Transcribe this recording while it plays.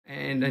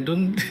and I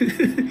don't...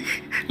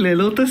 The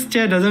Lotus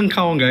chair doesn't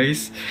count,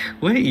 guys.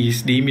 Where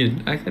is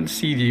Damien? I can't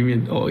see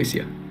Damien. Oh, he's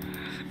here.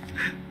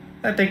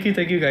 Thank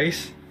you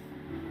guys.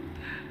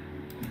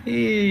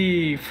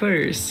 Hey,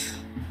 first.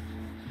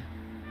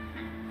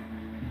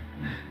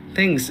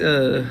 Thanks,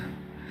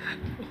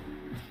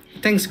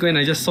 thanks Gwen,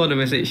 I just saw the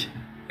message.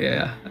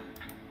 Yeah.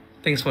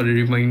 Thanks for the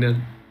reminder.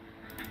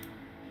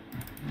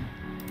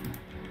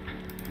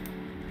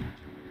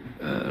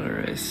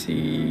 Let's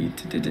see.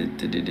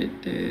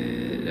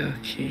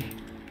 Okay.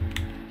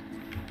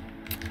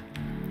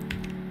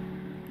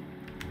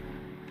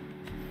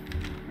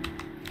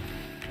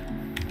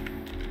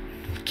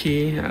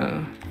 Okay,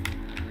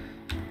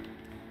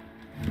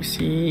 you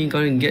see,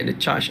 gonna get the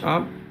charge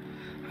up.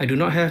 I do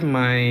not have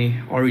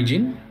my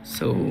origin,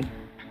 so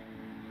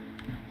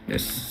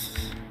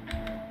that's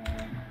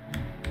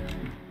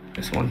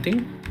one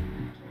thing.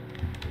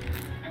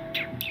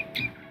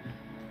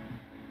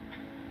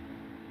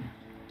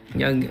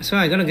 Yeah, so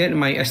I'm gonna get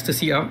my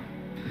ecstasy up.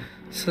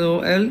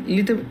 So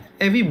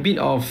every bit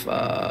of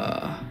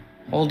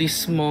all these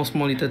small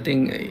little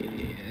thing,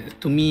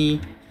 to me,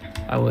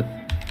 I would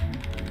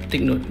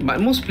take note.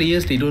 But most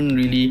players, they don't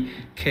really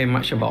care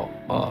much about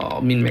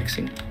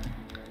min-maxing.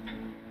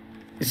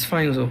 It's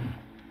fine also,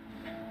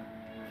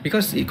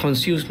 because it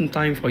consumes some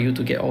time for you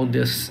to get all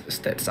these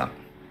stats up.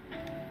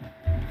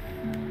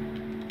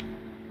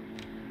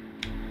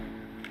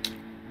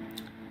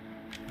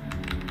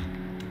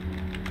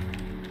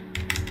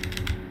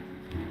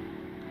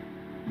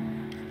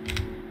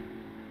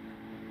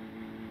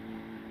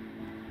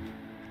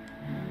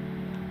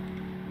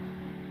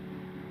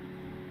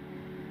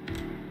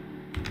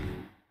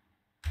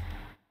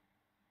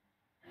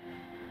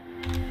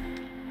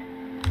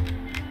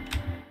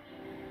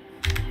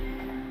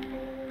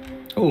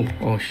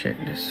 Oh shit,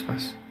 that's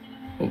fast.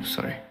 Oh,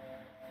 sorry.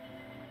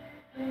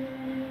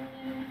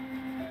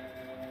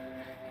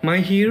 My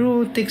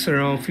hero takes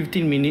around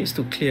 15 minutes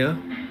to clear,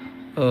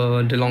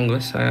 the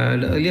longest.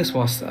 The earliest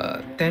was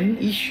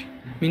 10-ish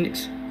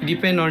minutes. It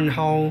depends on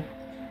how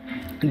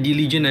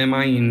diligent am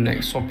I in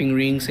like swapping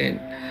rings and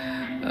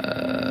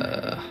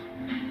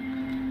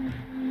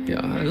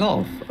yeah, a lot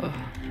of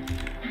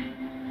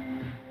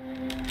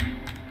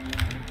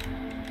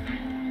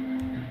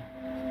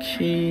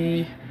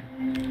okay.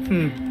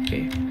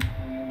 Okay.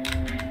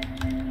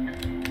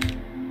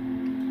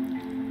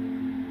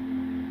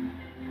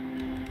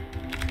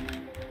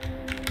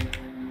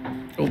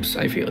 Oops,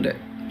 I failed that.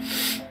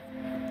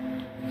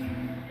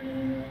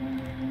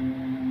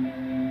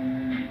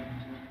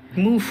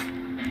 Move.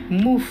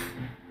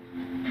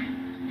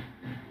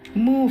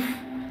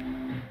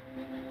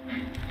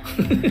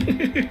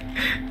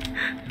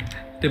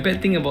 The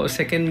bad thing about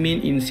second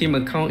main in same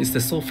account is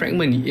the soul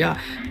fragment. Yeah,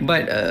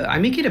 but I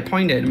make it a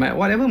point that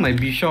whatever my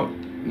bishop,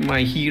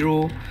 my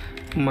hero,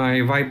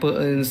 my viper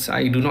earns,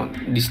 I do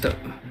not disturb.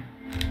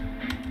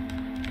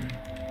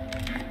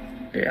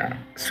 Yeah,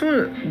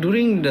 so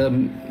during the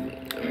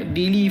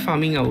daily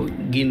farming, I will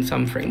gain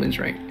some fragments,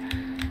 right?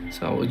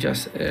 So I will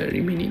just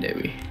remain it that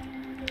way.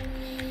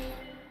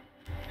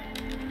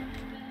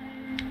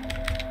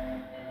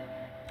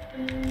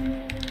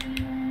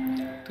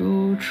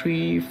 Two,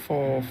 3,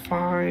 4,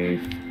 5.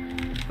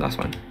 Last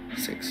one,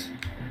 6.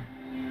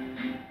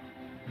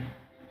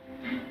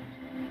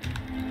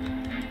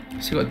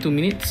 Still got 2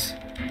 minutes.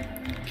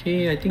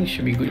 Okay, I think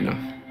should be good enough.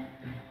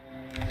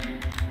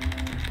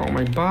 For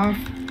my buff.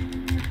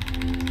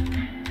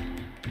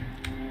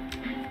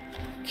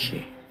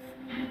 Okay.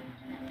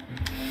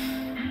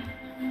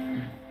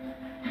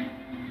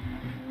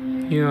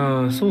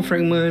 Yeah, soul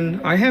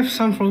fragment. I have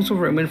some soul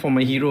fragment for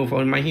my hero.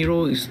 For my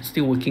hero is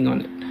still working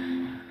on it.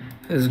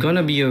 It's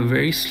gonna be a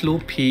very slow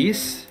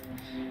pace.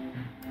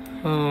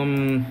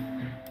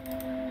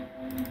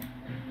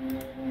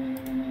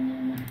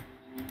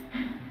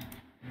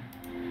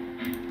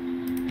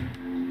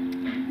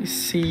 Let's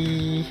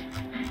see.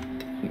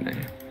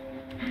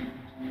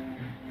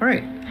 All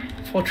right,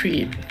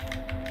 438.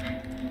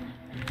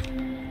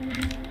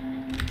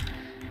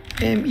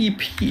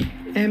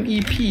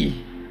 MEP.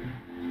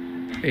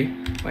 Hey,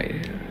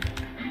 wait.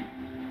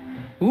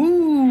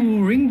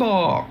 Ooh, ring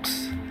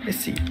box. Let's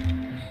see.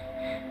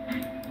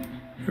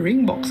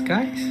 Ring box,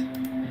 guys.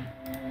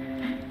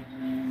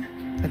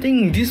 I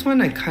think this one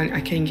I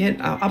can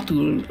get up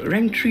to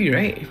rank 3,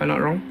 right? If I'm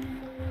not wrong.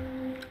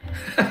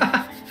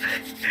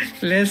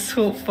 Let's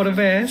hope for the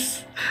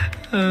best.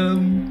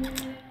 Okay.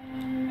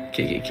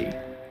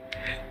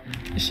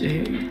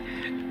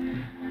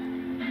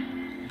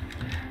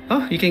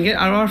 Oh, you can get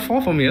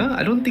RR4 from here?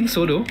 I don't think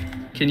so though.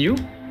 Can you?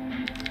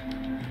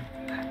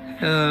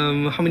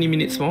 How many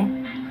minutes more?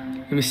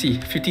 Let me see.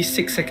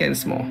 56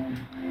 seconds more.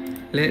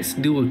 Let's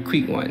do a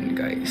quick one,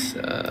 guys.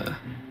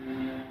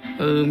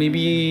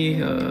 Maybe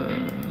no,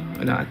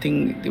 I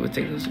think they will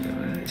take those.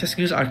 Just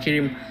use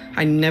Arcarium.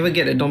 I never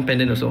get a Dom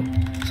Pendant also,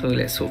 so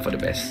let's hope for the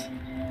best.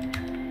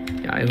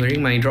 Yeah, I'm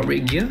wearing my drop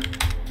rate gear.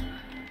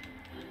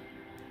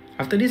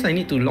 After this, I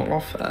need to log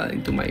off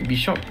into my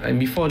bishop, and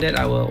before that,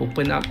 I will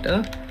open up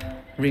the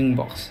ring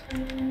box.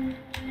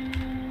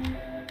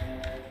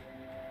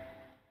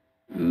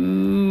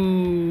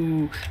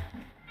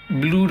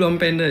 Blue Dawn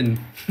pendant.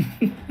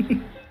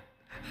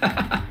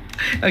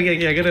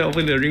 Okay, I gotta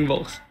open the ring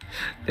box.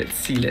 Let's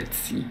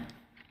see.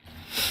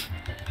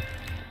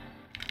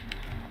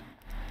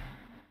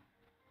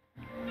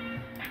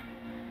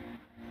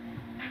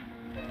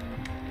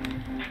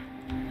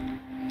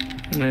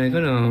 I'm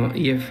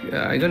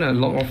gonna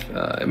log off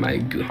my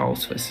guild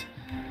house first.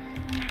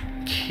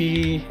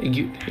 Okay,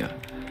 guild, yeah.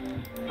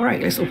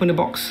 Alright, let's open the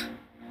box.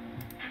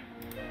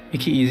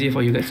 Make it easier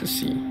for you guys to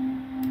see.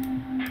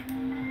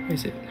 Where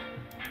is it?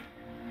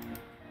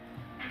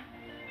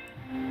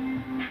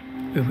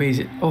 Where is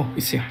it? Oh,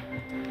 it's here.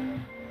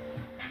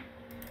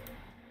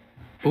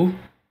 Oh.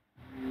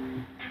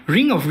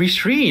 Ring of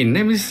Restraint.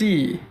 Let me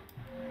see.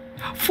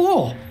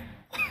 4.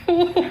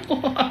 Oh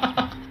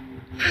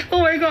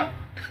my god.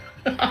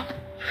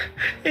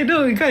 Hey,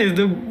 no, guys,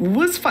 the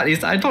worst part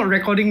is I thought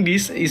recording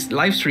this is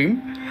live stream.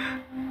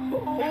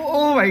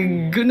 Oh my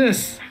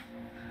goodness.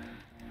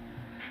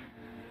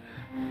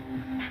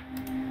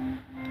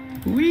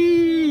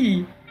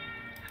 Wee!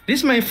 This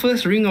is my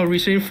first Ring of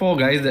Restraint 4,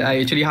 guys, that I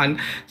actually hunt.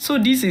 So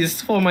this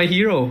is for my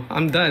hero.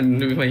 I'm done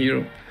with my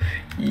hero.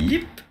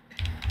 Yep.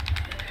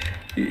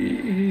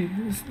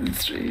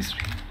 It's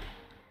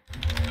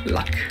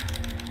luck.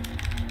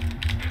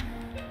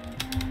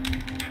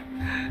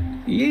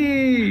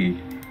 Yay!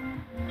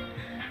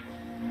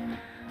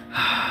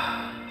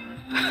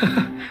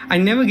 I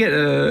never get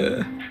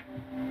a...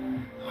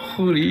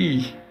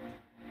 Holy...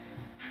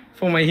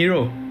 For my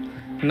hero.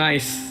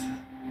 Nice.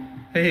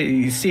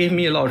 Hey, it saved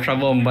me a lot of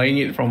trouble on buying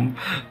it from...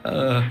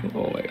 oh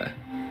my god.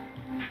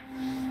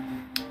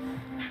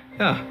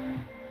 Yeah.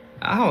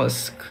 I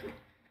was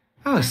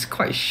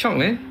quite shocked,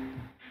 man.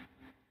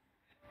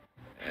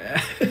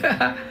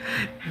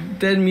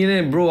 10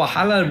 million, bro.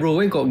 Halal, bro.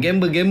 Where got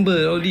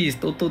gamble, all this.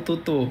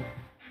 Toto.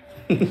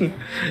 Hey,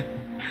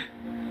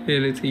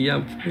 let's see.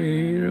 Yeah.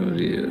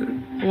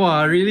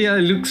 Wow, really?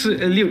 Look,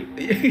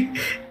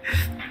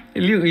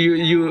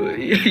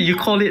 you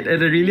call it,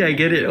 and really I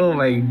get it. Oh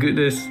my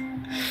goodness.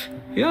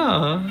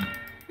 Yeah.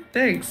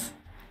 Thanks.